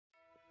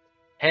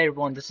Hey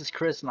everyone, this is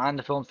Chris and I'm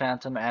the Film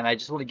Phantom, and I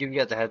just want to give you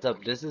guys a heads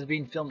up. This is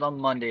being filmed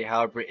on Monday.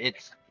 However,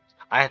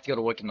 I have to go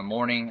to work in the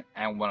morning,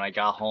 and when I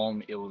got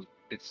home,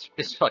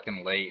 it's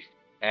fucking late,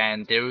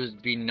 and there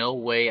would be no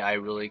way I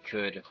really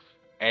could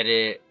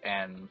edit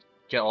and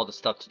get all the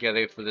stuff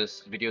together for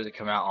this video to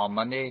come out on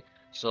Monday.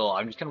 So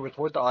I'm just gonna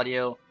record the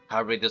audio.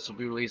 However, this will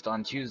be released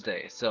on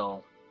Tuesday.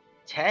 So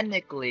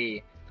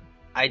technically,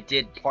 I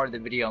did part of the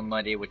video on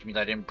Monday, which means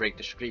I didn't break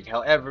the streak.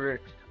 However,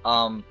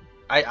 um,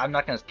 I'm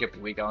not gonna skip the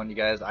week on you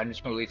guys. I'm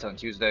just gonna release it on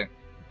Tuesday.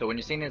 So when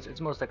you're seeing this,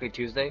 it's most likely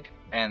Tuesday.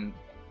 And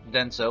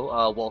then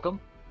welcome.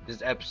 This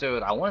is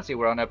episode. I want to say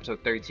we're on episode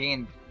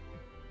 13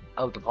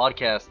 of the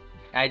podcast.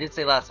 And I did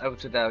say last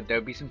episode that there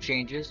would be some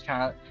changes,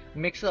 trying to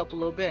mix it up a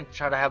little bit and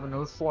try to have a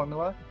new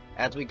formula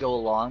as we go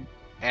along.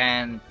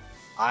 And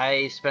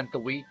I spent the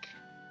week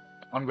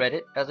on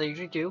Reddit, as I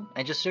usually do,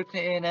 and just searching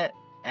the internet,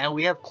 and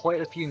we have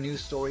quite a few news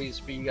stories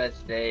for you guys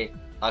today,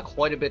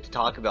 quite a bit to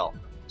talk about.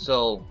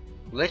 So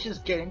let's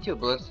just get into it.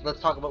 But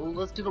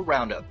let's do the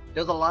roundup.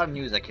 There's a lot of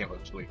news that came out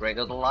this week, right?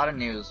 There's a lot of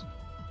news.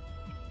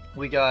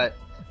 We got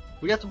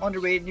some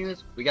underrated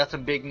news. We got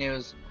some big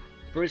news.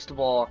 First of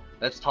all,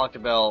 let's talk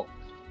about.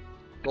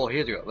 Well,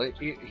 here we go.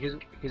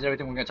 Here's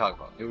everything we're gonna talk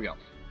about. Here we go.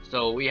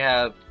 So we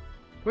have.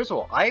 First of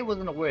all, I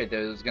wasn't aware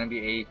there was gonna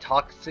be a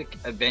Toxic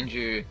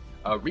Avenger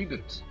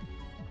reboot,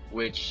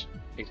 which,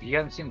 if you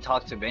haven't seen the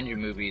Toxic Avenger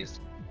movies,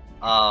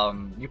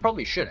 you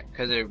probably shouldn't,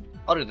 because they're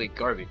utterly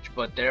garbage.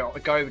 But they're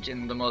garbage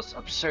in the most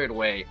absurd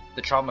way.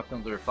 The trauma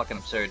films are fucking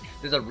absurd.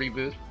 There's a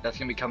reboot that's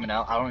gonna be coming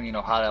out. I don't even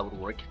know how that would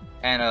work.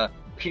 And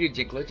Peter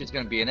Dinklage is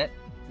gonna be in it.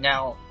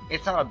 Now,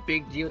 it's not a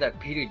big deal that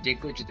Peter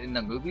Dinklage is in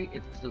the movie.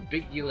 It's a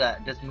big deal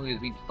that this movie is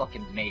being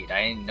fucking made.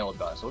 I didn't know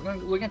about it. So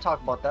we're gonna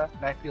talk about that.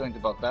 My feelings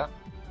about that.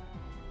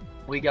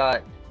 We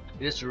got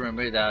this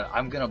rumor that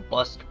I'm gonna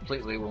bust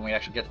completely when we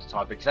actually get to the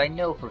topic, because I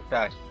know for a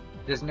fact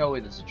there's no way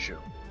this is true.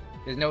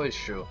 There's no way it's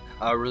true.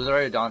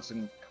 Rosario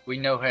Dawson, we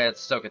know her as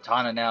Ahsoka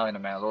Tano now in The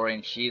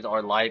Mandalorian. She's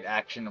our live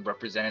action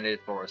representative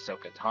for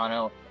Ahsoka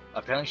Tano.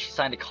 Apparently she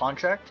signed a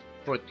contract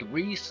for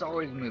 3 Star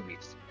Wars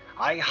movies.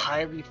 I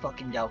highly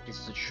fucking doubt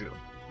this is true.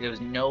 There's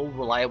no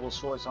reliable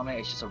source on it.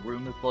 It's just a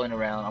rumor floating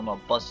around. I'm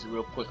gonna bust it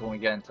real quick when we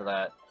get into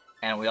that.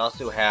 And we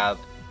also have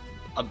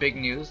a big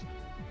news.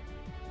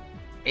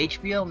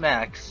 HBO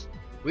Max,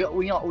 we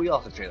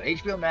also trailer.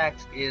 HBO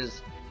Max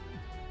is,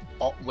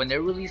 when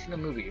they're releasing a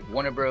movie, when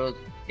Warner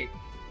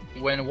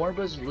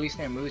Bros. Is releasing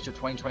their movies for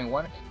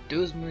 2021,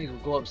 those movies will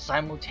go up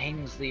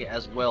simultaneously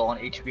as well on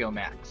HBO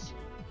Max,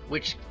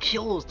 which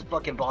kills the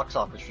fucking box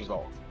office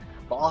results,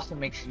 but also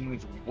makes these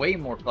movies way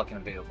more fucking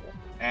available.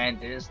 And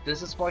this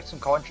has sparked some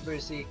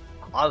controversy.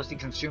 Obviously,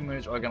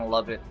 consumers are gonna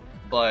love it,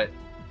 but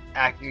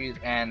actors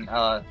and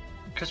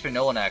Christopher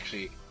Nolan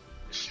actually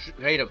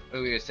straight up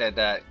earlier said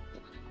that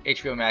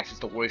HBO Max is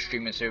the worst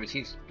streaming service.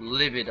 He's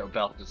livid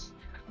about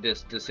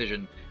this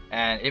decision,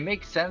 and it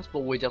makes sense, but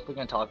we're definitely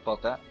going to talk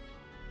about that.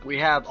 We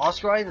have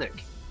Oscar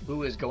Isaac,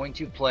 who is going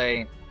to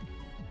play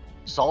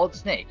Solid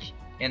Snake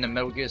in the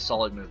Metal Gear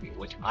Solid movie,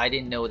 which I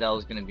didn't know that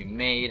was going to be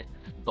made,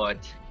 but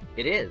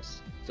it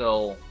is.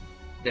 So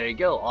there you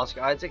go, Oscar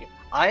Isaac.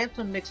 I have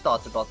some mixed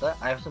thoughts about that,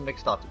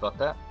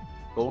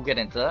 but we'll get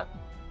into that.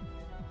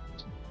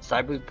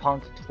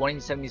 Cyberpunk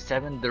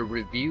 2077, the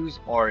reviews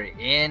are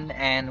in,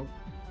 and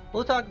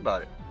we'll talk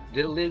about it.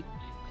 Did it live?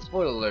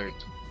 Spoiler alert.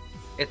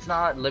 It's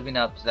not living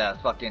up to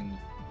that fucking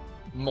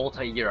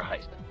multi-year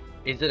hype.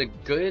 Is it a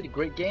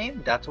great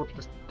game? That's what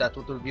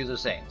the reviews are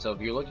saying. So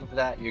if you're looking for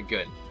that, you're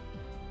good.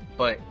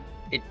 But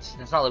it's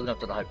not living up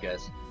to the hype,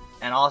 guys.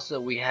 And also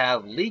we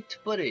have leaked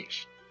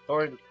footage,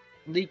 or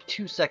leaked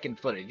 2-second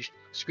footage,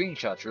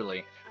 screenshots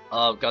really,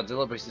 of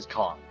Godzilla vs.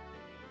 Kong.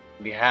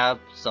 We have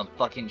some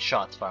fucking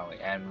shots finally,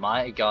 and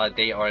my god,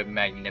 they are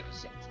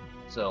magnificent.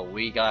 So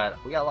we got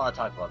a lot to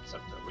talk about this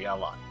episode. We got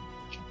a lot.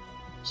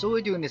 So we're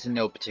doing this in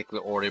no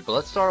particular order, but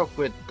let's start off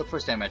with the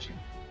first thing I mentioned.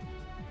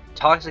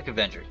 Toxic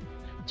Avenger.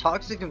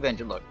 Toxic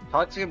Avenger, look.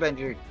 Toxic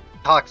Avenger,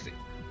 toxic.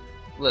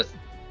 Listen.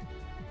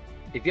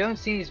 If you haven't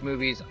seen these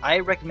movies, I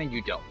recommend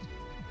you don't.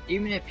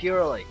 Even if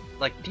you're like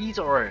these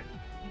are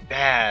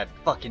bad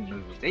fucking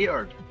movies. They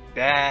are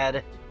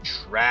bad,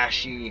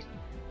 trashy,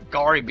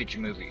 garbage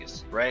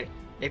movies, right?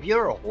 If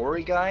you're a horror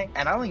guy,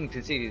 and I don't even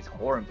consider these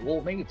horror, well,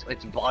 maybe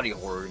it's body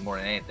horror more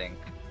than anything,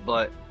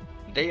 but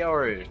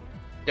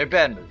they're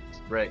bad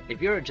movies, right?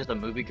 If you're just a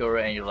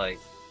moviegoer and you're like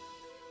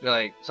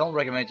someone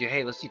recommends you,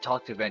 hey, let's see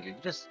Toxic Avenger,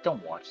 just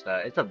don't watch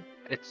that. It's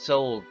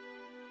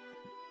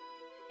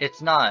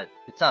not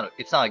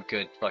a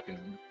good fucking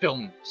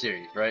film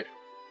series, right?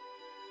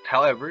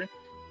 However,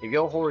 if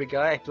you're a horror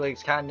guy, I feel like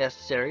it's kind of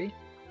necessary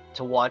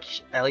to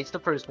watch at least the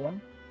first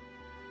one.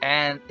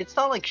 And it's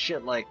not like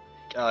shit like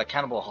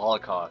Cannibal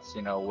Holocaust,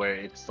 you know, where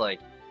it's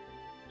like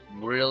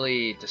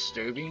really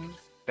disturbing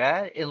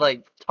bad. It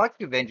like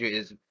Toxic Avenger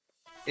is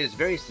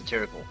very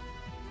satirical.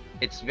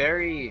 It's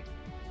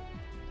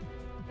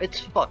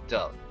fucked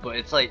up, but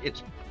it's like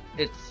it's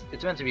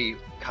meant to be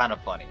kind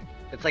of funny.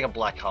 It's like a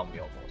black comedy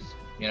almost,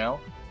 you know?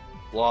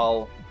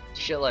 While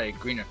shit like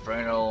Green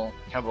Inferno,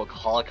 Cannibal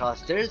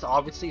Holocaust, there's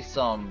obviously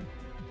some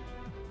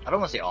I don't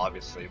want to say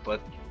obviously,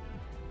 but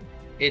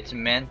it's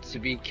meant to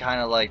be kind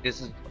of like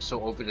this is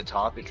so over the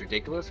top, it's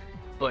ridiculous,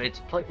 but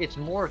it's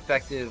more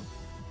effective.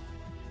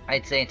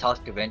 I'd say in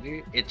Toxic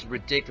Avenger, it's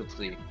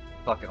ridiculously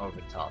fucking over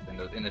the top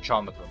in the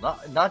trauma film.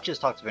 Not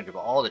just Toxic Avenger, but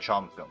all the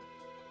trauma film.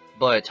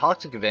 But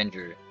Toxic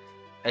Avenger,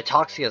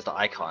 Toxic as the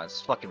icon,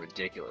 is fucking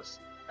ridiculous.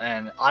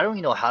 And I don't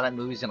even know how that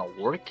movie's gonna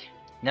work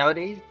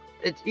nowadays.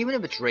 It's even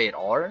if it's rated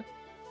R,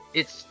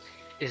 it's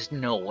there's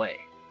no way.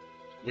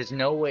 There's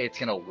no way it's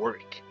gonna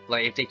work.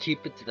 Like if they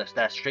keep it to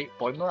that straight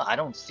formula, I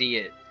don't see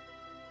it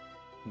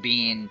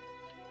being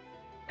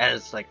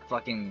as like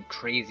fucking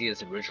crazy as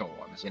the original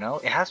ones, you know?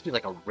 It has to be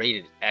like a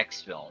rated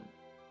X film,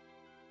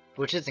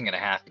 which isn't gonna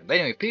happen. But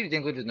anyway, Peter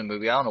Dinklage in the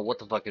movie, I don't know what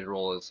the fuck his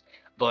role is,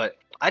 but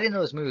I didn't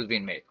know this movie was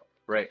being made,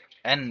 right?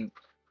 And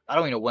I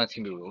don't even know when it's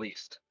gonna be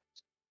released.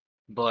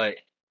 But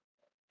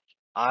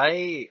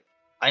I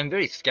I'm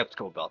very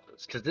skeptical about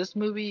this because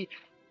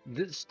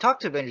this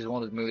Toxic Avenger is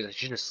one of those movies that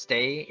should just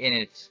stay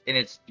in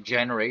its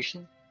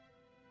generation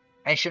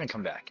and shouldn't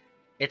come back.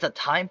 It's a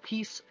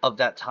timepiece of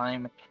that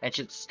time and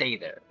should stay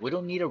there. We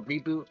don't need a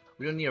reboot.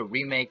 We don't need a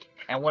remake.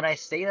 And when I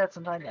say that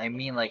sometimes, I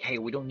mean like, hey,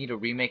 we don't need a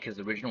remake because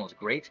the original is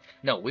great.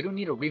 No, we don't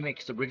need a remake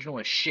because the original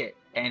is shit.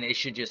 And it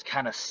should just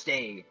kind of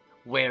stay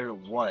where it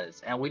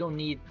was. And we don't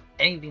need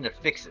anything to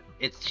fix it.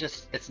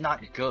 It's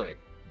not good.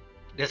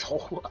 This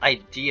whole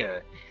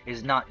idea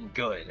is not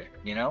good,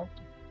 you know?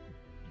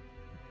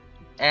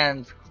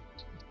 And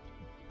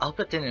I hope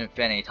that didn't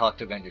offend any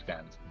Toxic Avenger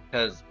fans.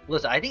 Because,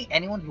 listen, I think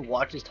anyone who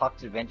watches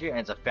Toxic Avenger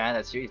and is a fan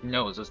of that series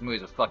knows those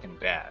movies are fucking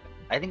bad.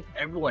 I think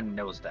everyone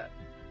knows that.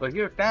 But if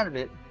you're a fan of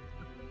it,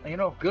 you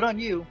know, good on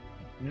you.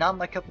 Not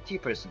my cup of tea,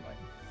 personally.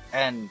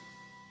 And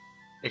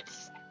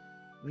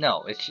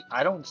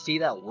I don't see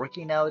that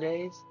working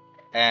nowadays.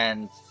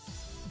 And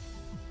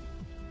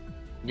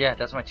yeah,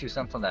 that's my 2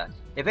 cents on that.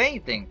 If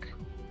anything,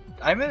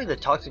 I remember the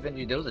Toxic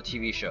Avenger, there was a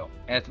TV show,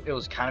 and it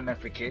was kind of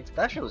meant for kids.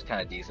 That show was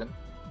kind of decent.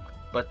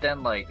 But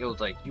then, like, it was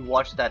like you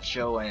watched that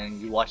show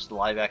and you watched the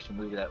live action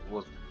movie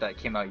that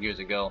came out years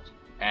ago,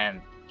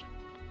 and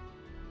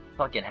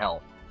fucking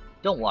hell,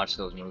 don't watch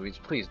those movies.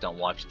 Please don't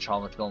watch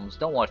trauma films.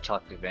 Don't watch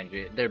Toxic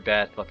Avenger. They're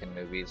bad fucking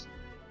movies.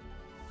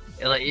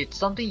 It's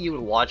something you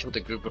would watch with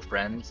a group of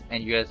friends,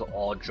 and you guys are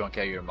all drunk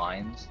out of your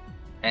minds,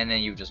 and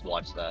then you just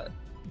watch that,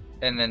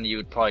 and then you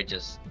would probably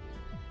just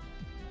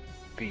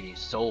be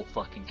so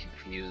fucking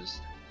confused.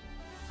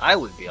 I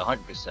would be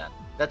 100%.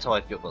 That's how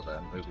I feel about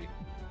that movie.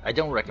 I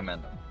don't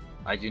recommend them.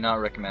 I do not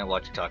recommend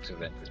watching Toxic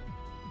Avenger.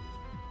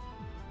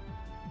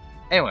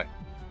 Anyway,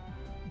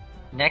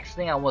 next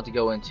thing I want to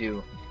go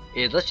into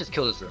is let's just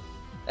kill this room.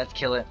 Let's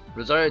kill it.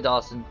 Rosario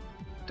Dawson,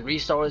 3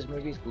 Star Wars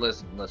movies.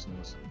 Listen.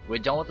 We're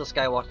done with the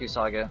Skywalker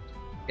saga.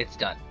 It's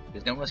done.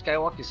 There's no more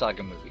Skywalker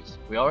saga movies.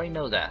 We already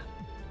know that.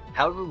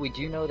 However, we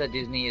do know that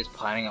Disney is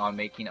planning on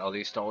making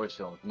other Star Wars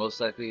films,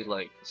 most likely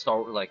like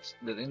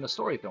in the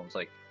story films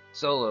like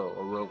Solo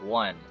or Rogue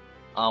One.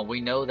 We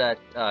know that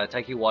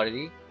Taika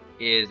Waititi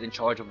is in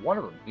charge of one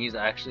of them. He's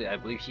actually, I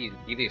believe he's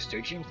either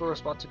searching for a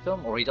spot to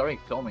film or he's already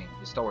filming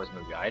the Star Wars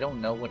movie. I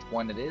don't know which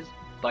one it is,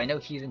 but I know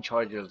he's in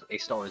charge of a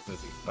Star Wars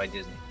movie by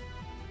Disney.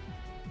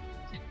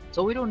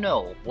 So we don't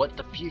know what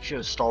the future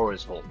of Star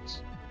Wars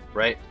holds,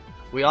 right?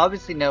 We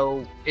obviously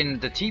know in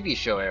the TV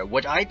show era,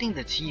 which I think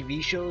the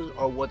TV shows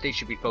are what they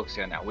should be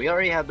focusing on now. We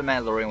already have The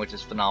Mandalorian, which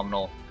is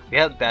phenomenal. We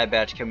have Bad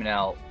Batch coming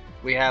out.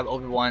 We have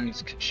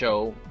Obi-Wan's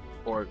show,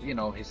 or, you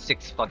know, his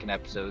 6 fucking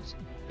episodes.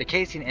 The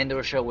Cassian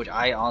Andor show, which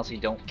I honestly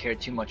don't care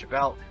too much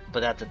about, but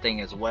that's a thing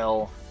as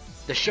well.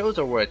 The shows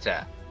are where it's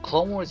at.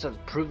 Clone Wars has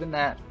proven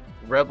that.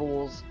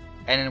 Rebels,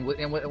 and when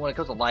it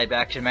comes to live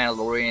action,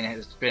 Mandalorian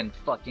has been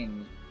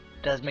fucking,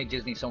 does make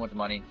Disney so much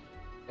money.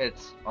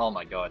 It's, oh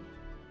my god.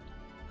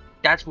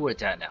 That's where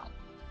it's at now.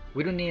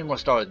 We don't need any more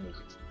Star Wars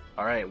movies.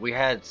 Alright, we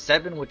had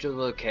 7, which was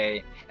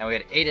okay, and we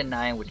had 8 and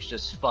 9, which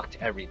just fucked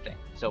everything.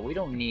 So we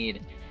don't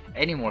need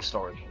any more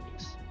Star Wars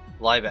movies.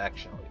 Live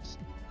action at least.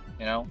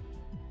 You know?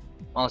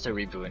 Unless they're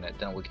rebooting it,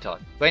 then we can talk.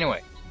 But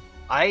anyway,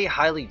 I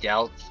highly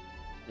doubt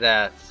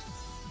that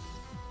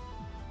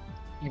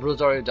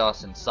Rosario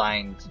Dawson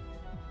signed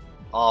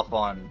off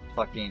on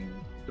fucking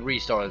 3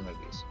 Star Wars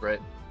movies, right?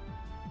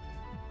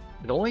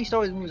 The only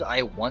Star Wars movies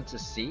I want to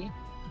see,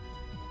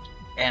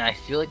 and I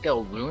feel like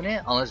they'll ruin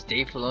it unless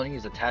Dave Filoni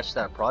is attached to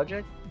that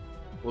project,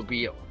 would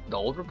be The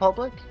Old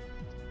Republic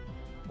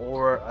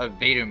or a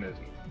Vader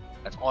movie.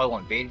 That's all I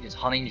want. Vader is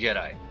hunting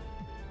Jedi.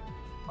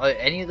 Are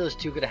any of those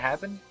 2 gonna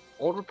happen?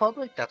 Old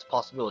Republic? That's a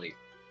possibility.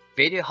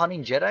 Vader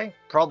hunting Jedi?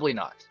 Probably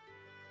not.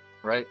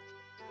 Right?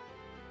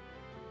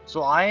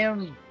 So I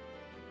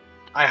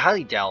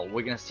highly doubt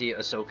we're gonna see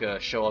Ahsoka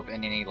show up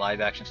in any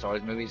live action Star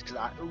Wars movies, because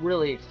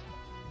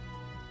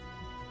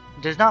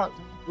there's not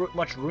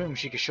much room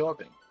she could show up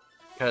in.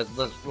 Because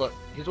look,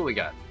 here's what we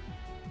got.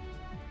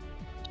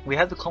 We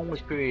have the Clone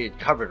Wars period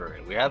covered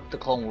already. We have the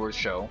Clone Wars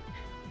show.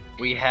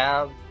 We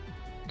have,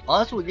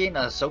 unless we're getting a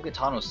Ahsoka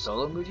Tano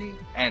solo movie,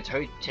 and it's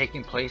her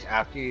taking place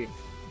after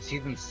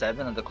season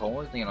 7 of the Clone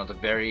Wars, you know, the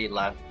very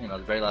last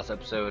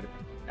episode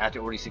after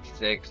Order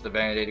 66, the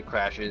Validator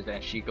crashes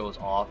and she goes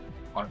off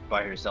on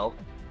by herself,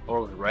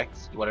 or with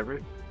Rex,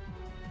 whatever.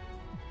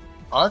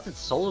 Unless it's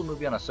a solo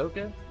movie on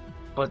Ahsoka,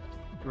 but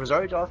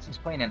Rosario Dawson's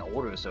playing an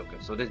older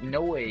Ahsoka, so there's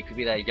no way it could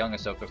be that young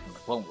Ahsoka from the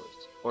Clone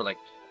Wars, or like,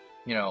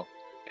 you know,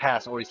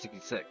 past Order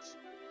 66.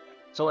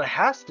 So it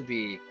has to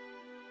be,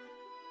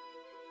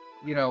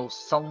 you know,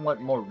 somewhat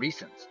more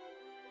recent.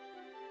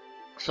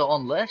 So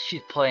unless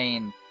she's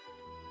playing,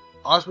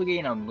 unless we're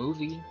getting a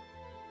movie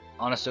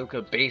on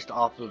Ahsoka based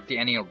off of the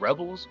ending of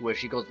Rebels, where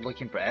she goes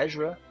looking for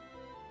Ezra,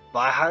 but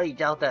I highly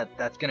doubt that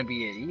that's gonna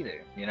be it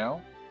either, you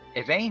know?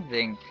 If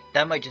anything,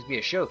 that might just be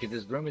a show, because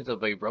there's rumors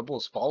of a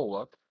Rebels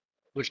follow-up,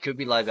 which could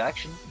be live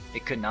action.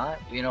 It could not,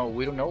 you know,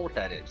 we don't know what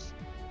that is.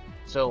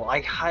 So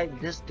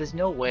there's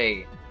no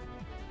way.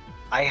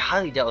 I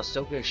highly doubt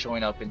Ahsoka is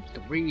showing up in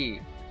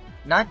three,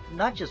 not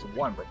just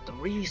one, but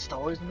three Star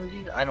Wars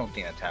movies. I don't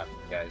think that's happening,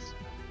 guys.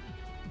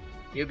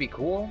 It would be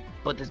cool,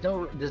 but there's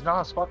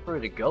not a spot for her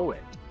to go in.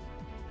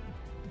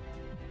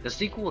 The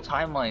sequel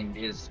timeline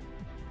is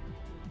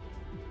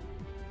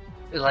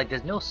like,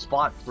 there's no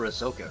spot for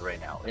Ahsoka right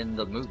now in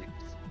the movies.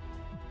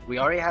 We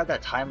already have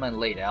that timeline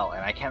laid out,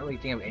 and I can't really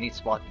think of any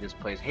spot that this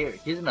plays.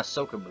 Here's an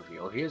Ahsoka movie,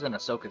 or here's an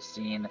Ahsoka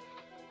scene,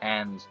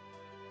 and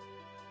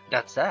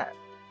that's that.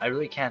 I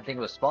really can't think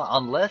of a spot,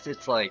 unless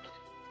it's like,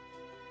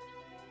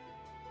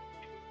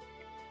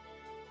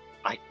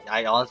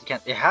 I honestly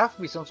can't. It has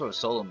to be some sort of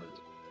solo movie.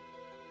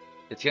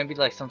 It's gonna be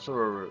like some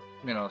sort of,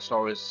 you know, Star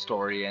Wars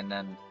story, and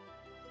then.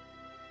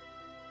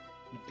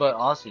 But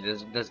honestly,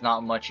 there's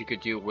not much you could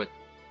do with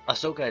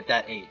Ahsoka at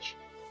that age.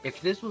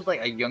 If this was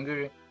like a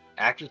younger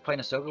actress playing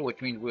Ahsoka,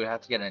 which means we would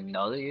have to get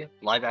another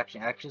live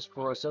action actress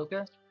for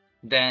Ahsoka,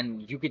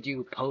 then you could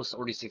do post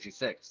Order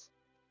 66,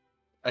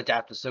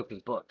 adapt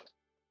Ahsoka's book.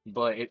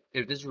 But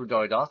if this is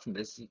Rosario Dawson,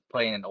 this is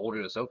playing an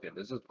older Ahsoka.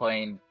 This is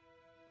playing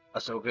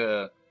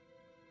Ahsoka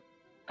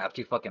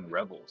after fucking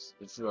Rebels.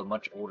 This is a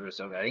much older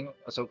Ahsoka. I think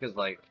Ahsoka's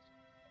like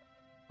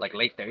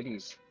late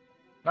 30s.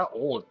 Not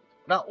old,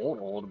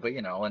 but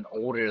you know, an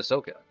older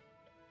Ahsoka.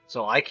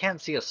 So I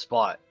can't see a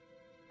spot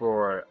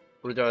for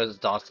Rosario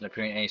Dawson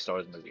appearing in any Star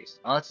Wars movies,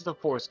 unless it's a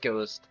Force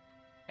Ghost,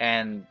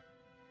 and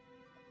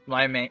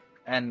my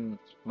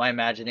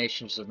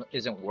imagination just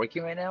isn't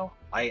working right now.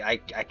 I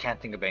can't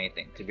think of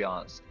anything, to be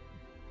honest.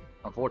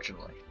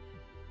 Unfortunately.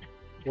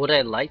 Would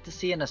I like to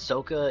see an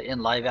Ahsoka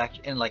in live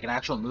action, in like an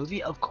actual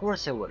movie? Of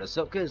course I would.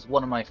 Ahsoka is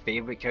one of my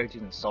favorite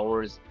characters in Star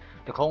Wars.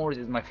 The Clone Wars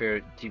is my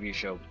favorite TV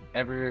show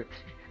ever,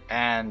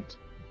 and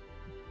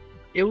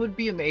it would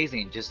be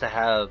amazing just to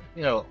have,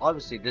 you know,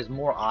 obviously there's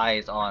more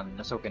eyes on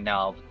Ahsoka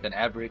now than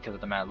ever because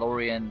of the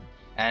Mandalorian,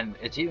 and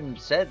it's even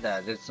said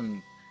that there's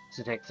some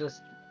statistics.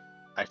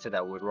 I said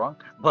that word wrong,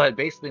 but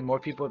basically more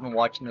people have been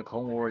watching the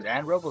Clone Wars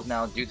and Rebels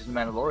now due to the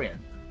Mandalorian,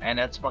 and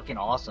that's fucking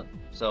awesome.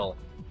 So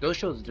those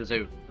shows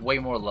deserve way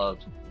more love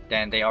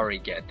than they already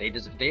get. They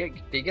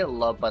get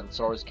loved by the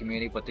Star Wars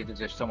community, but they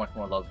deserve so much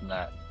more love than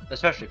that,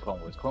 especially Clone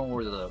Wars. Clone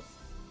Wars is a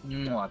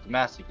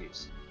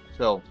masterpiece.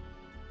 So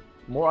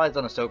more eyes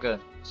on Ahsoka,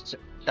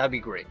 that'd be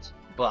great.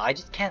 But I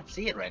just can't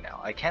see it right now.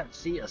 I can't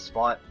see a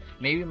spot.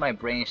 Maybe my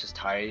brain is just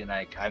tired and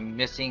I'm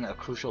missing a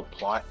crucial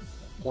plot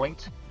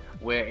point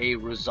where a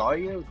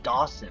Rosario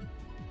Dawson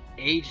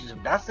aged,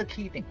 that's the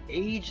key thing,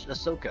 aged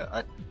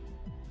Ahsoka,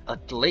 a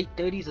late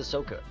 30s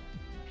Ahsoka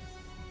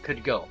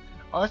could go.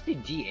 Unless they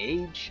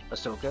de-age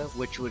Ahsoka,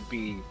 which would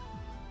be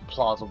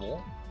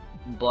plausible,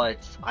 but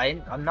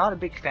I'm not a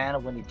big fan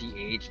of when they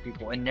de-age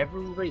people. It never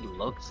really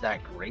looks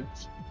that great.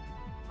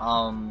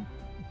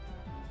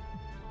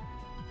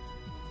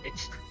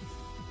 It's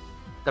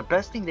the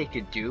best thing they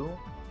could do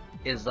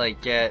is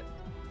like get.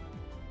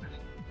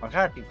 I'm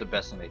trying to think the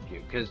best thing they could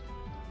do, because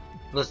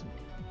listen,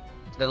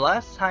 the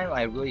last time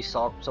I really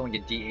saw someone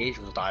get de-aged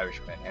was The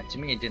Irishman, and to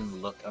me it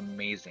didn't look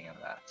amazing in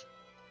that.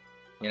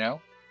 You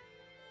know?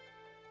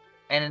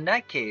 And in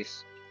that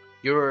case,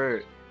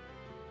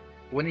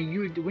 when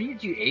you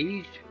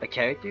de-age a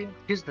character,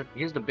 here's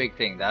the big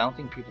thing that I don't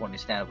think people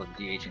understand about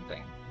the de-aging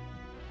thing.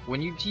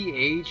 When you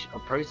de-age a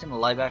person in a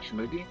live action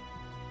movie,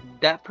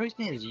 that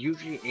person is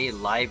usually a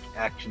live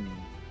action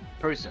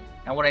person.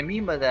 And what I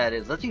mean by that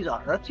is, let's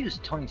use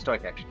Tony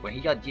Stark actually, when he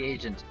got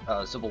de-aged in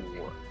Civil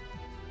War.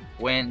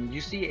 When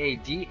you see a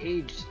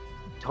de-aged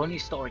Tony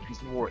Stark in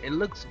Civil War, it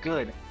looks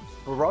good,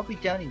 but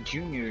Robert Downey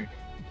Jr.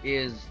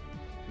 is,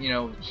 you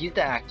know, he's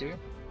the actor,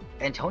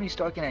 and Tony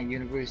Stark in that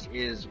universe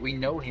is, we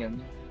know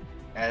him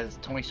as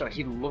Tony Stark.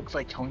 He looks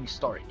like Tony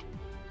Stark,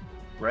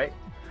 right?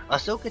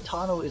 Ahsoka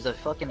Tano is a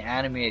fucking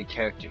animated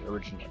character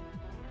originally,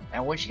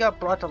 and when she got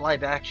brought to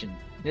live action,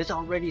 there's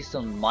already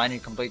some minor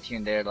complaints here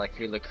and there, like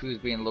her Laku's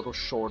being a little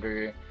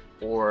shorter,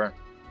 or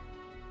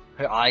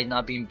her eyes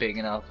not being big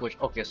enough, which,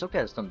 okay, Ahsoka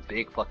has some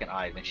big fucking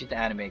eyes, and she's an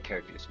animated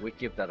character, so we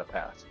give that a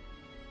pass.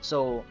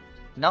 So,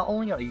 not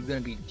only are you going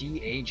to be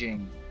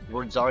de-aging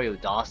Rosario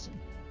Dawson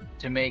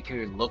to make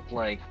her look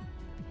like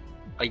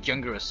a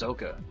younger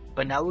Ahsoka,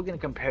 but now we're going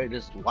to compare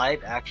this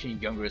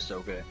live-action younger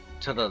Ahsoka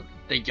to the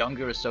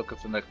younger Ahsoka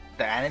from the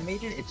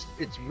animated.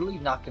 It's really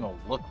not going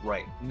to look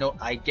right. No,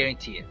 I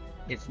guarantee it.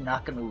 it's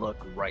not gonna look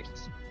right.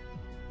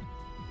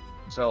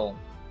 So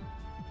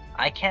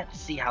I can't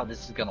see how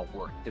this is gonna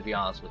work, to be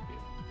honest with you.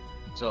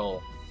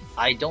 So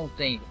I don't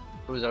think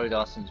Rosario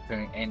Dawson's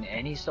appearing in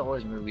any Star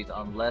Wars movies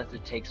unless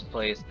it takes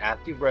place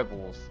after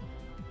Rebels.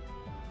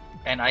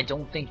 And I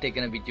don't think they're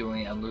gonna be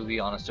doing a movie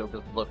on a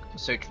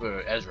search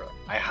for Ezra.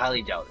 I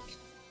highly doubt it.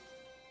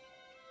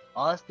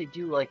 Unless they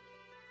do like,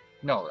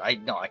 no, I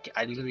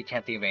literally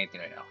can't think of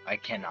anything right now. I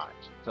cannot.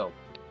 So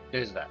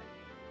there's that.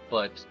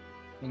 But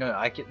you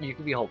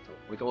can be hopeful.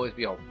 We can always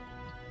be hopeful.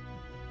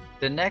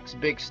 The next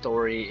big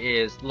story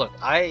is, look,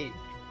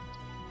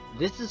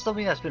 this is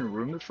something that's been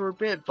rumored for a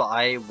bit, but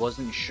I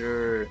wasn't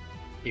sure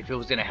if it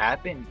was gonna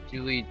happen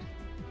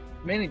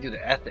mainly due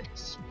to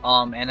ethics.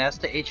 And that's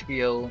the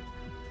HBO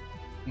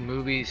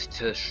movies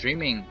to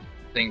streaming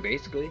thing,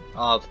 basically.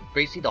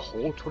 Basically the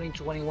whole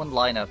 2021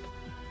 lineup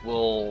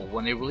will,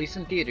 when they release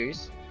in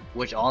theaters,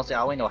 which honestly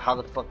I don't know how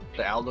the fuck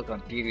the outlook on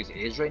theaters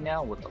is right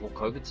now with the whole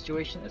COVID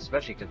situation,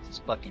 especially because it's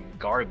fucking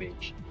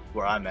garbage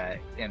where I'm at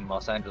in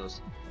Los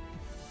Angeles.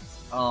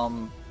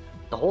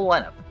 The whole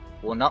lineup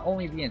will not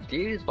only be in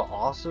theaters but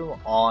also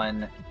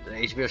on the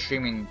HBO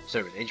streaming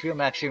service, HBO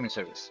Max streaming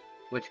service,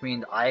 which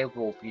means I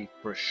will be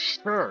for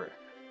sure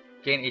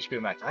getting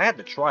HBO Max. I had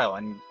the trial,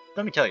 and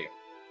let me tell you,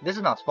 this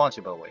is not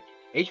sponsored by the way.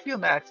 HBO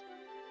Max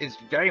is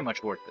very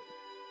much worth it.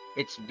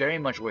 It's very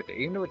much worth it,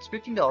 even though it's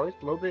 $15,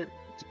 a little bit.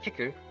 It's a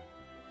kicker.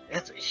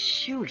 It's a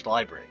huge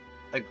library,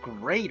 a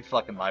great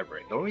fucking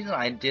library. The only reason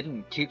I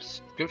didn't keep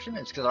subscription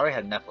is because I already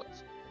had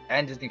Netflix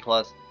and Disney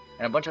Plus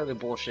and a bunch of other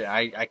bullshit.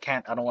 I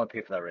don't want to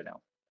pay for that right now.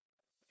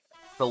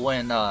 But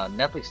when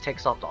Netflix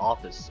takes off The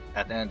Office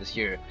at the end of this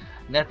year,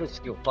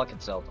 Netflix will go fuck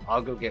itself.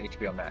 I'll go get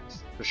HBO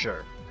Max for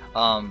sure.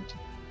 But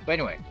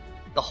anyway,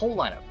 the whole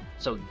lineup.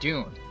 So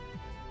Dune,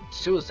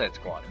 Suicide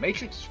Squad,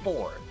 Matrix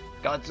 4,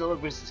 Godzilla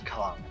vs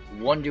Kong,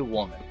 Wonder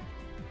Woman,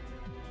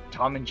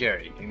 Tom and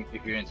Jerry,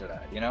 if you're into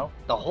that,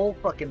 the whole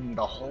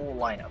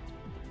lineup.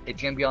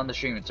 It's gonna be on the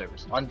streaming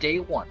service on day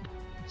one,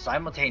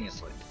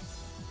 simultaneously.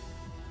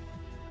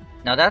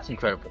 Now that's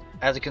incredible.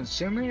 As a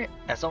consumer,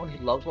 as someone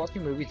who loves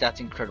watching movies,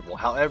 that's incredible.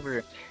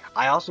 However,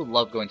 I also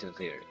love going to the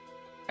theater,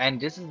 and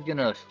this is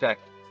gonna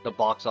affect the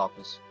box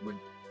office with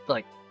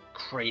like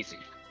crazy,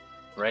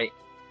 right?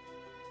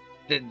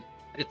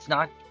 It's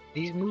not.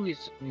 These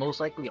movies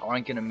most likely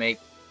aren't gonna make.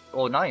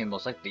 Well, not even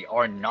most likely,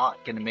 are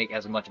not gonna make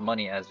as much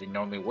money as they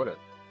normally would have.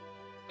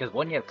 Because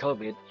one, you have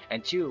COVID,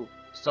 and two,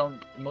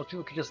 most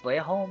people could just lay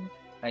at home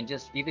and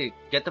just either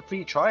get the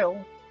free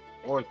trial,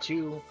 or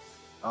two,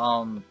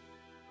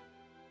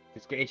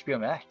 just get HBO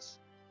Max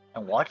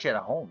and watch it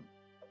at home.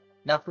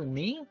 Now for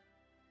me,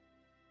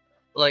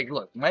 like,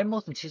 look, my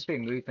most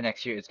anticipated movie for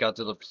next year is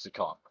Godzilla vs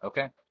Kong.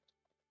 Okay,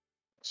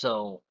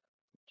 so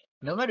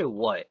no matter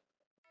what,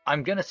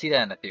 I'm gonna see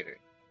that in the theater.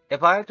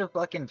 If I have to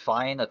fucking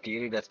find a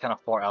theater that's kind of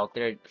far out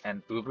there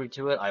and Uber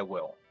to it, I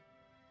will.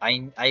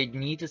 I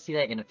need to see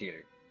that in a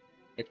theater.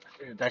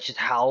 That's just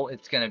how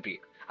it's gonna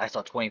be. I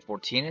saw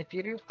 2014 in a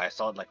theater. I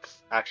saw it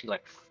actually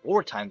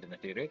 4 times in the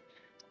theater.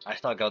 I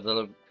saw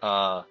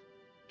Godzilla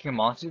King of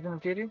Monsters in the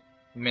theater,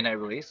 midnight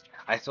release.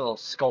 I saw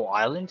Skull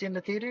Island in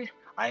the theater.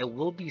 I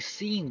will be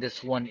seeing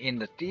this one in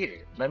the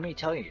theater. Let me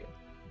tell you.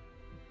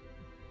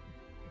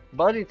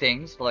 But other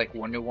things like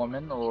Wonder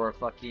Woman or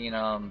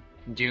fucking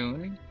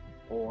Dune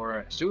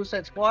or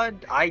Suicide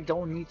Squad, I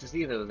don't need to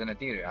see those in a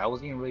theater. I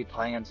wasn't even really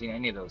planning on seeing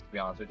any of those, to be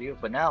honest with you.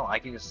 But now I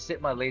can just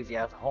sit my lazy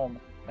ass at home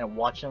and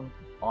watch them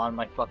on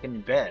my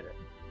fucking bed,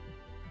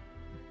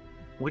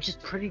 which is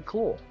pretty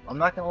cool. I'm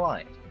not gonna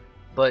lie.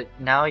 But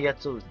now you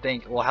have to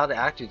think, well, how the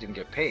actors didn't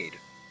get paid,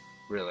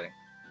 really?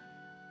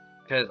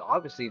 Because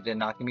obviously they're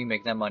not gonna be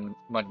making that much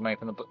money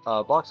from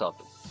the box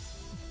office.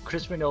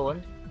 Christopher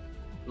Nolan,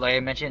 like I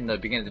mentioned in the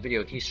beginning of the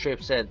video, he straight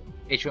up said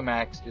HBO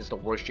Max is the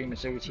worst streaming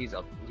service. He's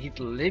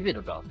livid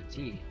about this.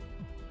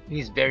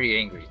 He's very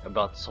angry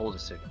about this whole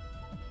decision.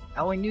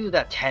 And we knew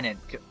that Tenet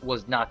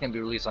was not gonna be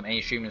released on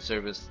any streaming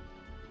service.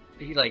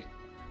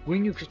 We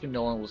knew Christopher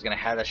Nolan was gonna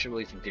have that shit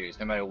released in theaters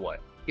no matter what.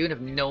 Even if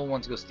no one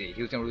wants to go see it,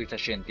 he was gonna release that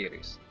shit in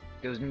theaters.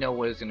 There was no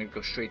way it was gonna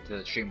go straight to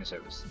the streaming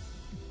service.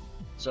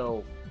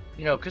 So,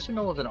 Christopher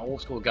Nolan's an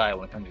old school guy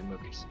when it comes to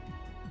movies.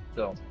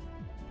 So,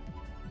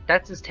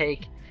 that's his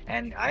take.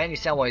 And I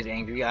understand why he's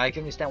angry. I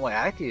can understand why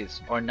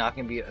actors are not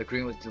going to be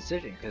agreeing with the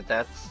decision, because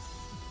that's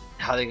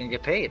how they're going to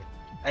get paid.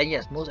 And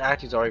yes, most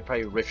actors are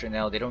probably rich right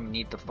now. They don't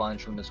need the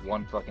funds from this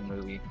one fucking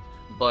movie.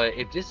 But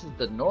if this is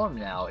the norm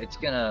now, it's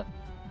gonna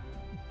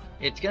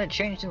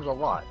change things a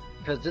lot.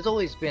 Because there's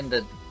always been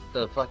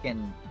the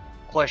fucking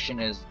question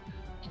is,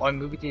 are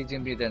movie theaters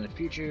going to be there in the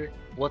future?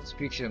 What's the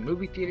future of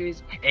movie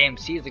theaters?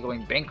 AMC is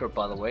going bankrupt,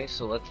 by the way.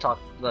 So let's talk,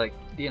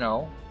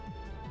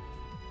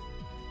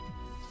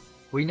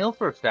 we know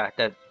for a fact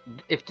that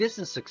if this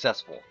is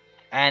successful,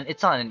 and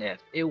it's not an if,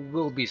 it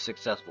will be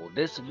successful.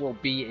 This will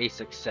be a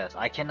success.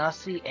 I cannot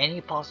see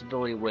any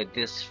possibility where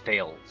this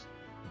fails.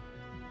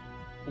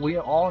 We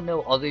all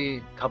know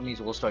other companies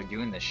will start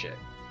doing this shit.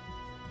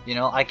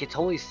 I could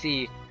totally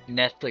see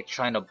Netflix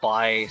trying to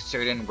buy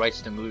certain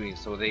rights to movies,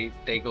 so they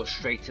go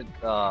straight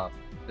to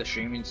the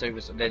streaming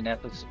service, the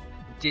Netflix,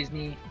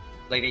 Disney,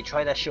 like they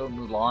tried that show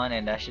Mulan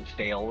and that shit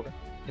failed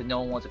because no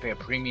one wants to pay a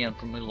premium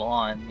for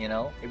Mulan. You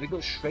know, if we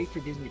go straight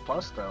to Disney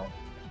Plus though,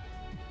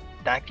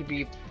 that could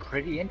be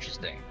pretty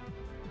interesting.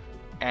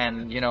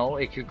 And you know,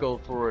 it could go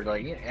for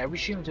like every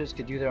streaming service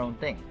could do their own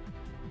thing.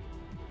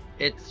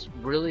 It's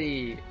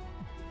really,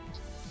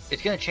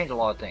 it's gonna change a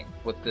lot of things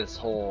with this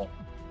whole.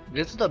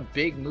 This is a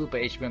big move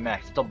by HBO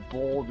Max. It's a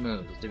bold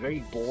move. It's a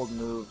very bold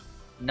move,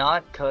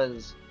 not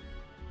because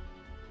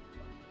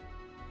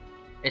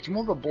it's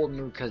more of a bold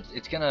move because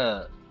it's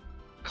gonna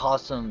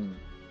cause some,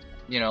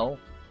 you know,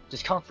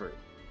 discomfort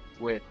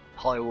with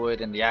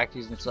Hollywood and the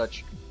actors and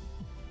such.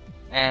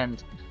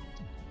 And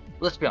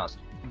let's be honest,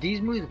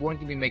 these movies weren't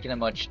gonna be making that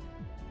much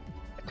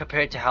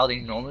compared to how they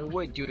normally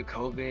would due to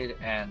COVID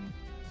and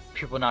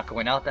people not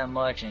going out that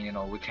much, and you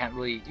know we can't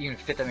really even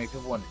fit that many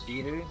people in the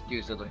theater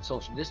due to like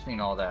social distancing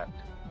and all that.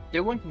 They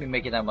wouldn't be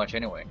making that much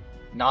anyway.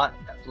 Not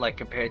like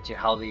compared to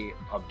how they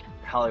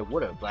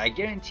would have. But I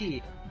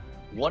guarantee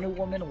Wonder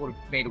Woman would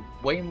have made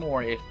way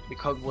more if the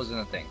COVID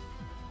wasn't a thing.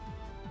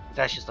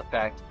 That's just a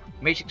fact.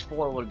 Matrix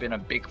 4 would have been a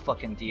big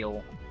fucking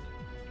deal.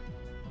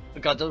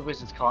 Godzilla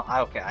vs. Kong.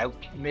 Okay, I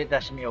admit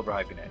that should be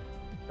overhyping it.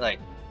 Like,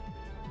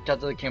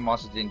 Godzilla King of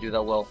Monsters didn't do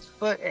that well,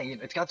 but hey, you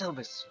know, it's Godzilla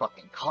vs.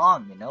 fucking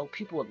Kong, you know?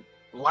 People would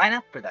line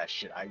up for that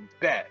shit, I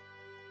bet.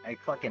 I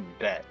fucking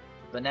bet.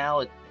 But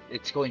now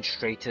it's going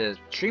straight to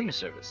streaming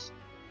service.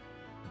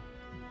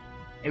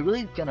 It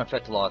really is gonna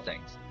affect a lot of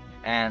things.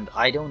 And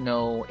I don't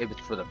know if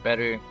it's for the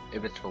better,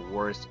 if it's for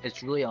worse.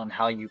 It's really on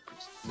how you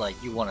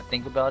want to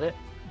think about it.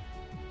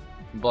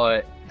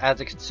 But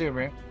as a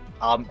consumer,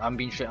 I'm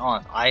being straight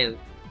honest.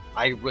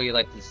 I really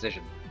like the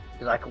decision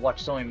because I could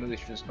watch so many movies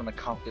just from the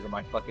comfort of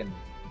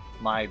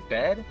my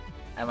bed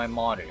and my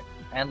monitor.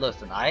 And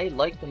listen, I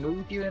like the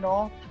movie view and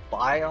all, but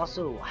I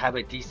also have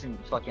a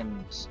decent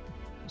fucking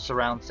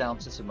surround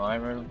sound system in my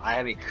room. I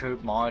have a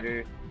curved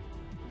monitor,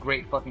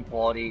 great fucking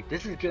quality.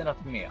 This is good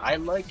enough for me. I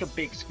like a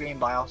big screen,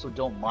 but I also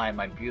don't mind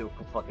my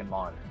beautiful fucking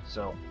monitor.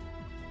 So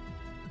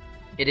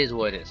it is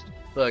what it is.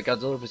 But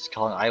Godzilla vs.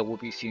 Kong, I will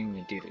be seeing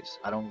in theaters.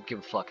 I don't give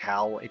a fuck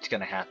how it's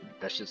gonna happen.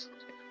 That's just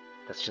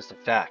a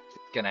fact.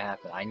 It's gonna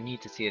happen. I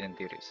need to see it in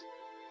theaters.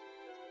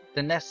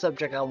 The next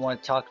subject I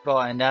want to talk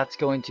about, and that's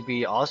going to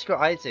be Oscar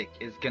Isaac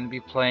is going to be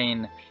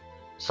playing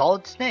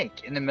Solid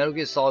Snake in the Metal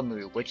Gear Solid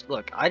movie. Which,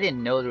 look, I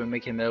didn't know they were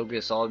making a Metal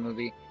Gear Solid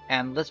movie,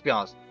 and let's be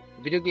honest,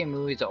 video game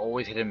movies are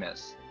always hit and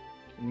miss.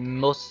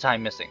 Most of the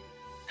time missing.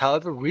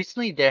 However,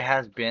 recently there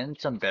has been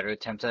some better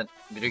attempts at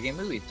video game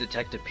movies.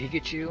 Detective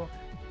Pikachu,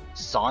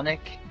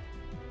 Sonic,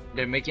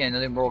 they're making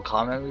another Mortal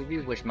Kombat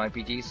movie, which might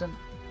be decent.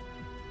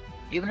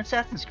 Even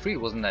Assassin's Creed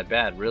wasn't that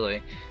bad,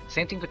 really.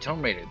 Same thing for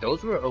Tomb Raider.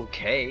 Those were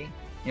okay.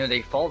 You know,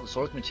 they followed the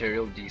source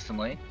material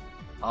decently.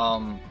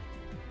 But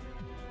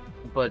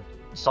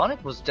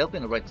Sonic was definitely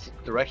in the right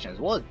direction, as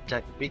well as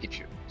Detective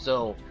Pikachu.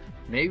 So,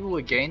 maybe we're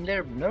getting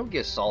there. Metal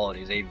Gear Solid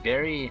is a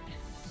very...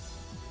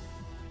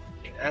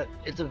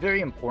 it's a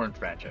very important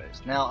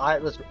franchise. Now,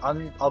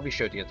 I'll be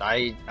straight with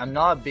you. I'm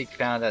not a big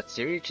fan of that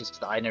series, just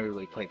because I never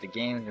really played the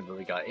games and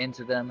really got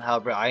into them.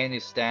 However, I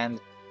understand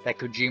that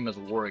Kojima's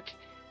work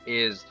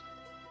is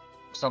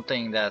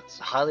something that's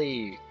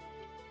highly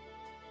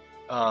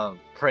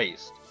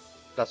praised.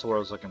 That's what I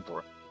was looking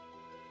for.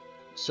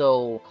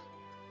 So,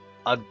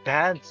 a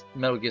bad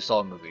Metal Gear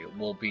Solid movie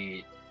will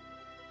be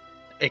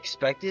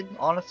expected,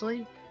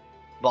 honestly,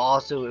 but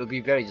also it will be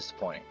very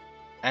disappointing.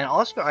 And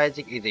Oscar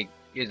Isaac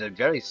is a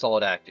very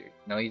solid actor.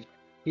 You know,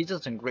 he's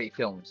done some great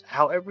films.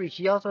 However,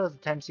 he also has a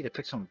tendency to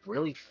pick some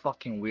really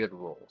fucking weird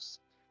roles,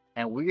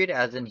 and weird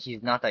as in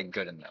he's not that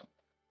good in them.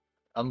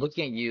 I'm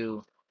looking at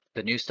you,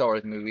 the new Star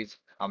Wars movies.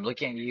 I'm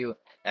looking at you,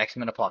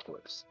 X-Men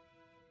Apocalypse.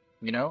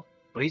 You know?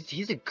 But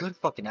he's a good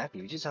fucking actor.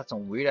 He just has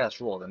some weird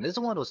ass roles. And this is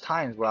one of those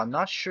times where I'm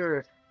not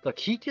sure. Look,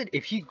 he could,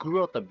 if he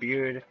grew out the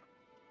beard,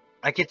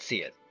 I could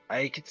see it.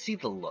 I could see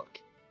the look.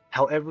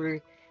 However,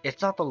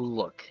 it's not the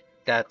look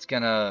that's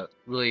gonna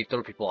really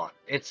throw people off.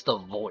 It's the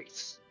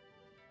voice.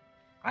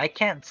 I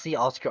can't see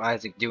Oscar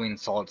Isaac doing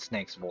Solid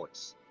Snake's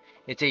voice.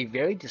 It's a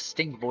very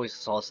distinct voice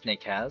Solid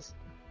Snake has.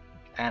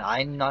 And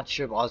I'm not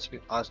sure if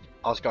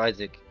Oscar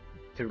Isaac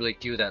could really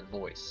do that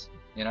voice.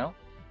 You know?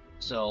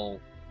 So...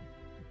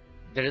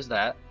 there's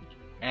that,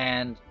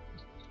 and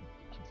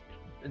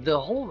the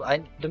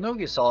Metal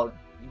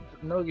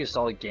Gear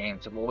Solid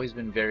games have always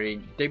been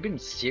they've been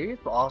serious,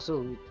 but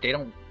also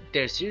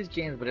they're serious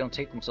games, but they don't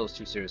take themselves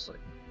too seriously,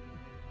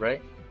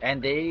 right?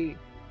 And they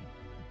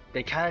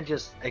kind of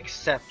just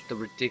accept the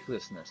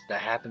ridiculousness that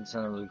happens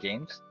in those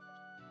games.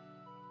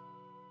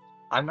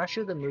 I'm not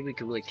sure the movie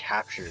could really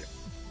capture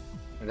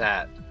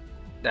the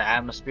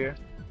atmosphere,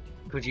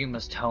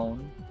 Kojima's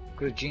tone,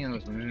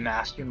 Kojima's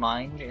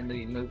mastermind in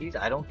these movies.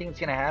 I don't think it's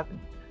gonna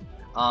happen.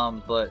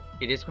 But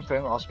it is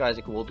confirmed Oscar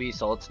Isaac will be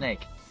Solid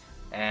Snake,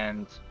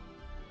 and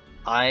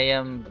I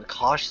am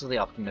cautiously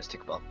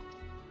optimistic about it.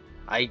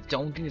 I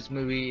don't think this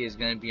movie is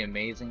gonna be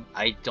amazing.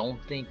 I don't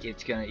think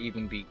it's gonna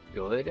even be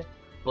good,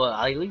 but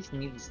at least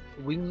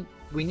we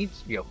need it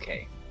to be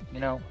okay. You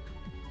know,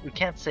 we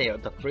can't say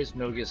the first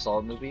Metal Gear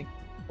Solid movie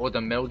or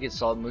the Metal Gear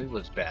Solid movie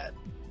was bad.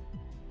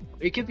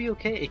 It could be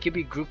okay. It could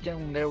be grouped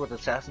in there with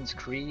Assassin's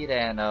Creed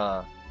and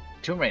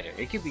Tomb Raider.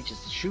 It could be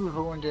just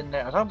shoehorned in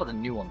there. I'm talking about the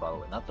new one, by the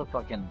way, not the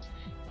fucking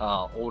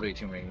older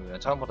Tomb Raider movie. I'm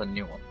talking about the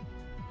new one.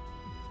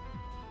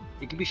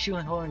 It could be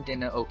shoehorned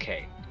in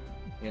okay,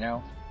 you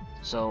know?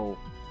 So,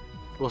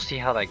 we'll see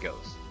how that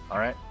goes,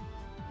 alright?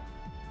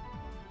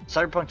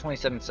 Cyberpunk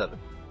 2077.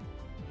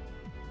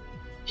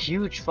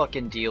 Huge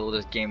fucking deal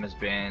this game has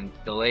been.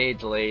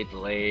 Delayed.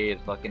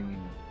 Fucking,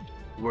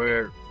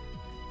 we're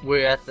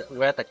at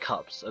the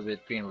cups of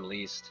it being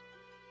released.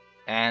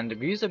 And the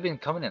reviews have been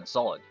coming in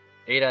solid.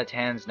 8 out of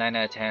 10s, 9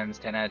 out of 10s,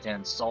 10 out of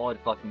 10s, solid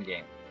fucking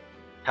game.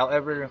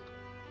 However,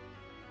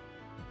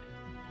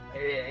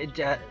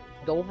 the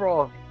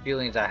overall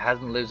feeling is that it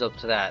hasn't lived up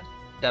to that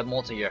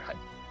multi-year hype.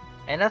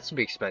 And that's to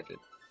be expected.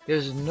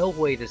 There's no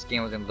way this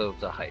game was gonna live up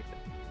to the hype.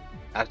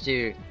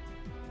 After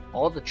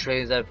all the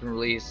trailers that have been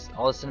released,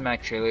 all the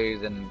cinematic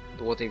trailers and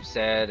what they've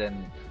said,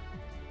 and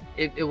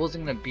it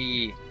wasn't gonna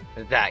be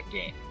that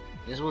game.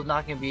 This was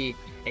not gonna be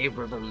a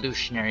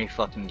revolutionary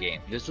fucking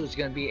game. This was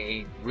gonna be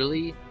a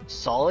really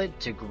solid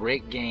to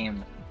great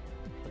game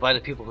by the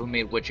people who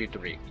made Witcher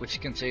 3,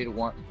 which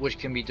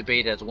can be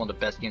debated as one of the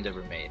best games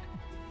ever made.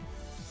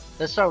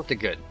 Let's start with the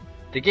good.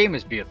 The game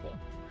is beautiful.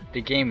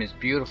 The game is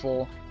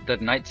beautiful. The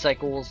night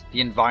cycles,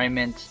 the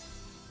environment,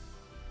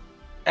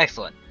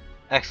 excellent,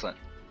 excellent.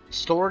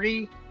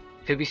 Story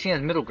could be seen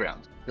as middle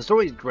ground. The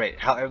story is great.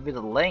 However,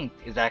 the length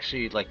is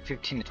actually like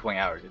 15 to 20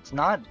 hours. It's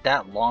not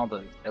that long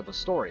of a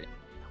story,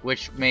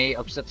 which may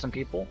upset some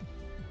people,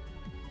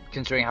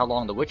 considering how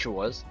long The Witcher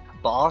was.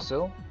 But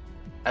also,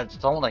 as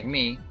someone like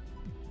me,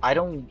 I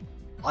don't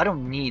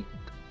need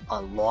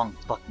a long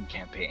fucking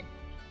campaign.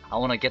 I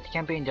want to get the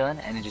campaign done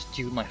and then just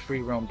do my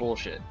free roam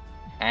bullshit.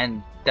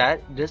 And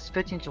this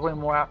 15 to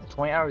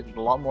 20 hours is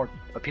a lot more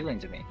appealing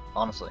to me,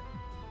 honestly.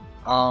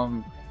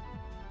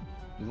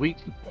 Weak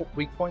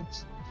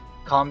points,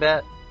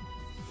 combat,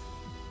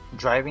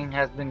 driving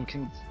has been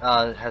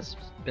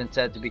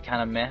said to be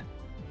kind of meh.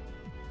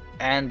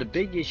 And the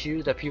big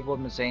issue that people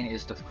have been saying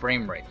is the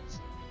frame rates.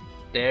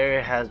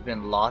 There has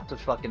been lots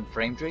of fucking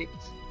frame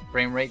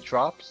rate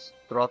drops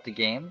throughout the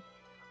game.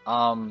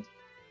 I'm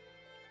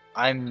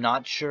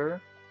not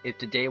sure if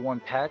the day one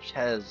patch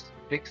has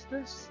fixed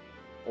this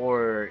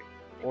or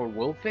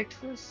will fix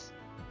this.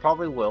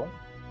 Probably will,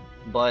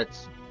 but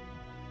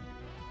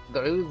the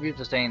early reviews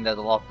are saying there's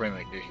a lot of frame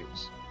rate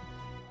issues,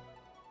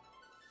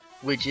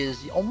 which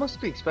is almost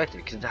to be expected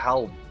because of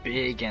how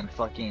big and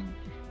fucking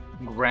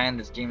grand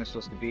this game is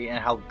supposed to be and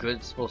how good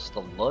it's supposed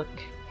to look.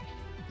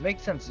 It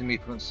makes sense to me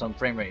for some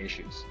frame rate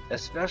issues,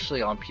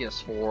 especially on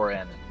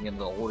PS4 and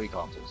the older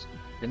consoles.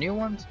 The new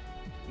ones,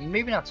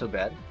 maybe not so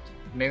bad,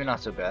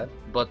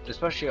 but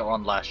especially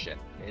on last gen,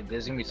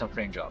 there's gonna be some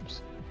frame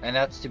drops, and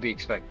that's to be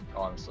expected,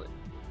 honestly.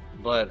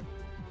 But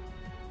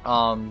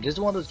this is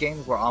one of those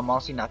games where I'm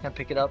honestly not gonna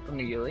pick it up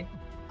immediately.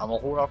 I'm gonna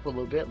hold off for a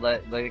little bit,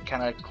 let it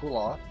kind of cool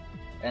off,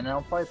 and then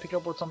I'll probably pick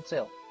up what's on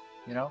sale.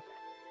 You know,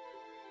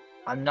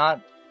 I'm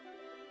not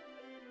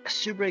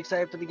super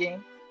excited for the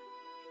game.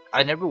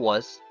 I never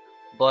was,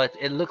 but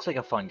it looks like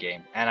a fun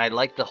game, and I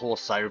like the whole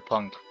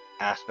cyberpunk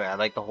aspect. I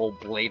like the whole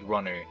Blade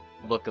Runner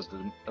look of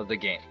the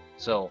game.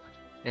 So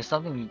it's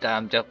something that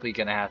I'm definitely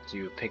gonna have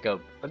to pick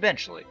up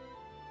eventually.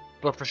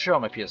 But for sure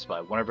on my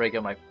PS5,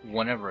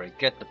 whenever I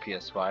get the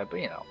PS5, but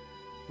you know,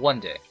 one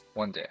day.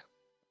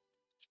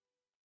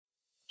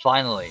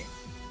 Finally,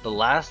 the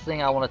last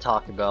thing I want to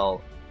talk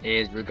about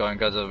is regarding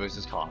Godzilla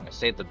vs. Kong. I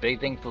saved the big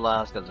thing for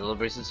last, Godzilla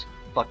vs.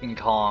 fucking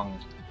Kong.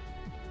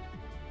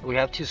 We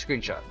have two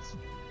screenshots.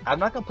 I'm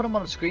not gonna put them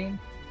on the screen,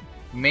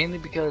 mainly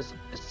because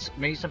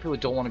maybe some people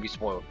don't want to be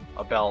spoiled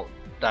about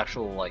the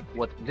actual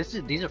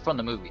these are from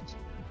the movies,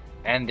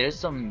 and there were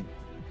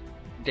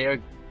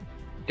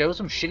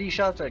some shitty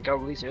shots that got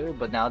released earlier,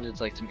 but now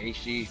there's like some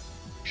HD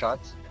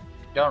shots.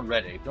 They're on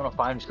Reddit. If you want to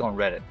find them, just go on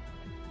Reddit.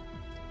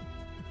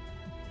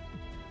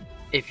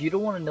 If you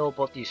don't want to know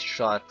about these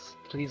shots,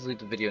 please leave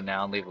the video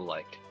now and leave a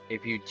like.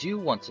 If you do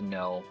want to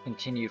know,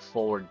 continue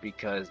forward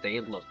because they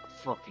look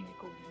fucking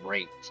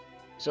great.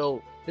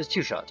 So there's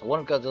two shots, one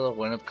of Godzilla,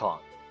 one of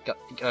Kong.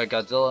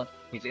 Godzilla,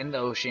 he's in the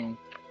ocean,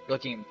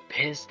 looking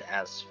pissed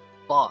as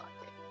fuck.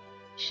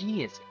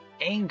 He is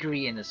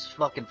angry in this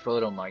fucking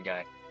photo, my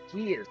guy.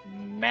 He is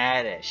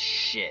mad as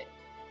shit,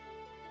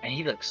 and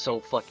he looks so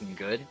fucking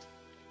good.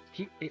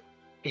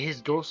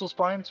 His dorsal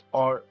spines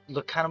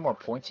look kind of more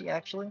pointy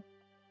actually,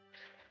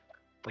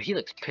 but he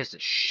looks pissed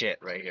as shit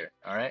right here.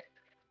 All right,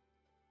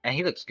 and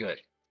he looks good.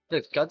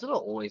 Look, Godzilla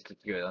always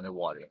looks good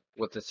underwater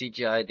with the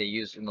CGI they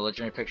use in the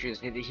legendary pictures.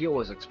 He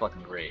always looks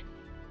fucking great.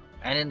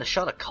 And in the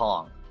shot of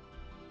Kong,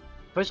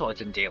 first of all,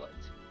 it's in daylight.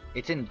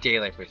 It's in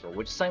daylight, first of all,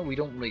 which is something we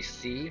don't really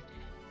see.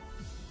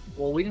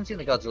 Well, we didn't see in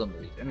the Godzilla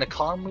movies. In the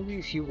Kong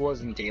movies, he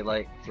was in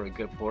daylight for a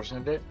good portion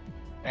of it.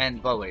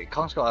 And by the way,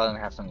 Kong Skull Island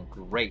has some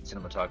great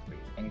cinematography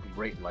and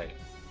great lighting.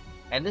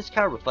 And this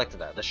kind of reflected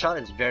that.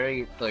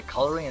 The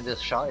coloring in this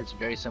shot is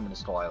very similar to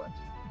Skull Island.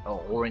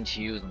 Oh, orange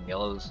hues and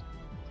yellows.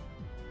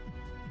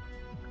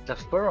 the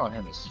fur on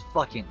him is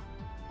fucking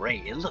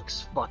great. It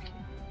looks fucking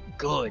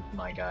good,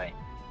 my guy.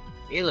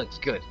 It looks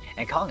good.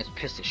 And Kong is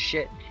pissed as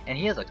shit, and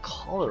he has a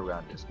collar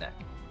around his neck.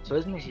 So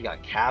this means he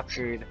got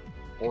captured,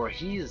 or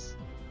he's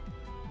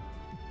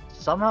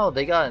somehow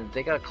they got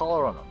a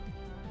collar on him.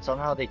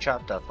 Somehow they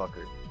trapped that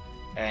fucker,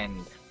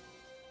 and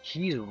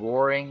he's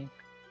roaring,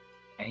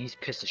 and he's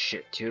pissed as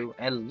shit too.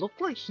 And it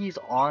looked like he's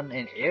on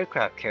an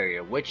aircraft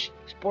carrier, which,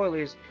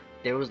 spoilers,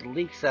 there was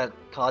leaks that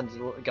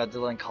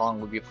Godzilla and Kong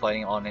would be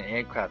fighting on an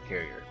aircraft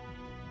carrier.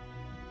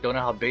 Don't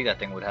know how big that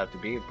thing would have to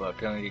be, but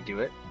apparently they do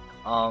it.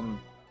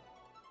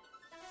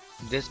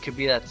 This could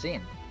be that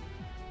scene.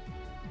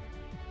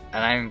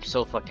 And I'm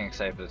so fucking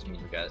excited for this movie,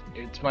 guys.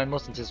 It's my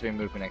most anticipated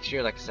movie next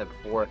year, like I said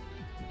before.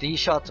 These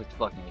shots look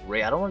fucking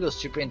great. I don't want to go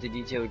super into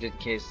detail just in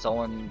case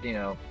someone, you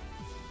know,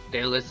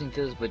 they're listening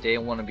to this, but they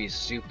don't want to be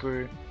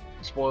super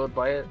spoiled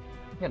by it.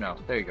 You know,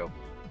 there you go.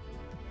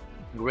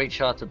 Great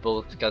shots of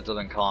both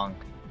Godzilla and Kong.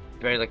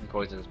 Very looking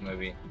forward to this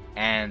movie.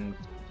 And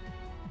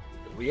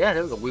yeah,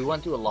 there we go. We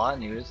went through a lot of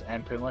news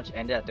and pretty much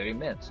ended at 30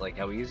 minutes, like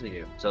how we usually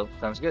do. So,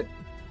 sounds good.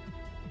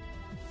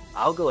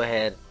 I'll go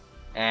ahead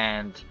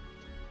and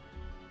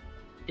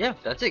yeah,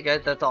 that's it,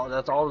 guys. That's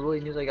all really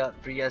news I got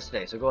for you guys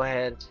today. So go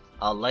ahead,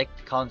 like,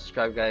 comment,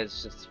 subscribe,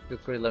 guys. Just feel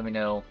free to let me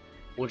know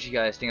what you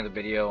guys think of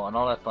the video and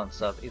all that fun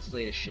stuff. It's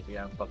late as shit, dude.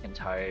 I'm fucking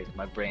tired.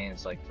 My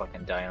brain's like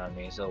fucking dying on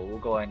me. So we'll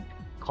go and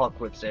call it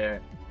quits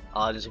there.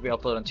 This will be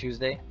uploaded on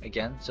Tuesday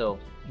again, so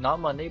not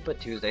Monday,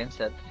 but Tuesday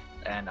instead.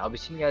 And I'll be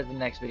seeing you guys in the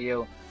next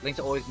video. Links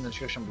are always in the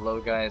description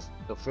below, guys.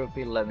 So feel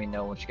free to let me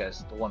know what you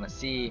guys want to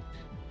see,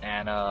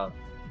 and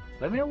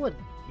let me know what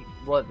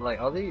like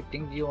other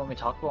things you want me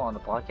to talk about on the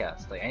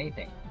podcast. Like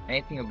anything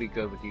will be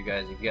good with you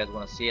guys. If you guys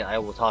want to see it, I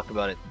will talk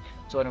about it.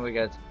 So anyway,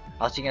 guys,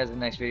 I'll see you guys in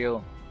the next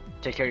video.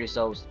 Take care of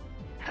yourselves.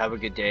 Have a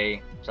good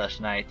day /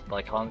 night.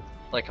 Like, comment,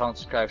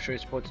 subscribe. Show your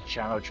support to the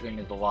channel. It really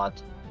means a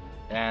lot.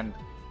 And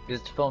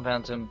this is Film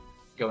Phantom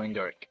going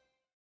dark.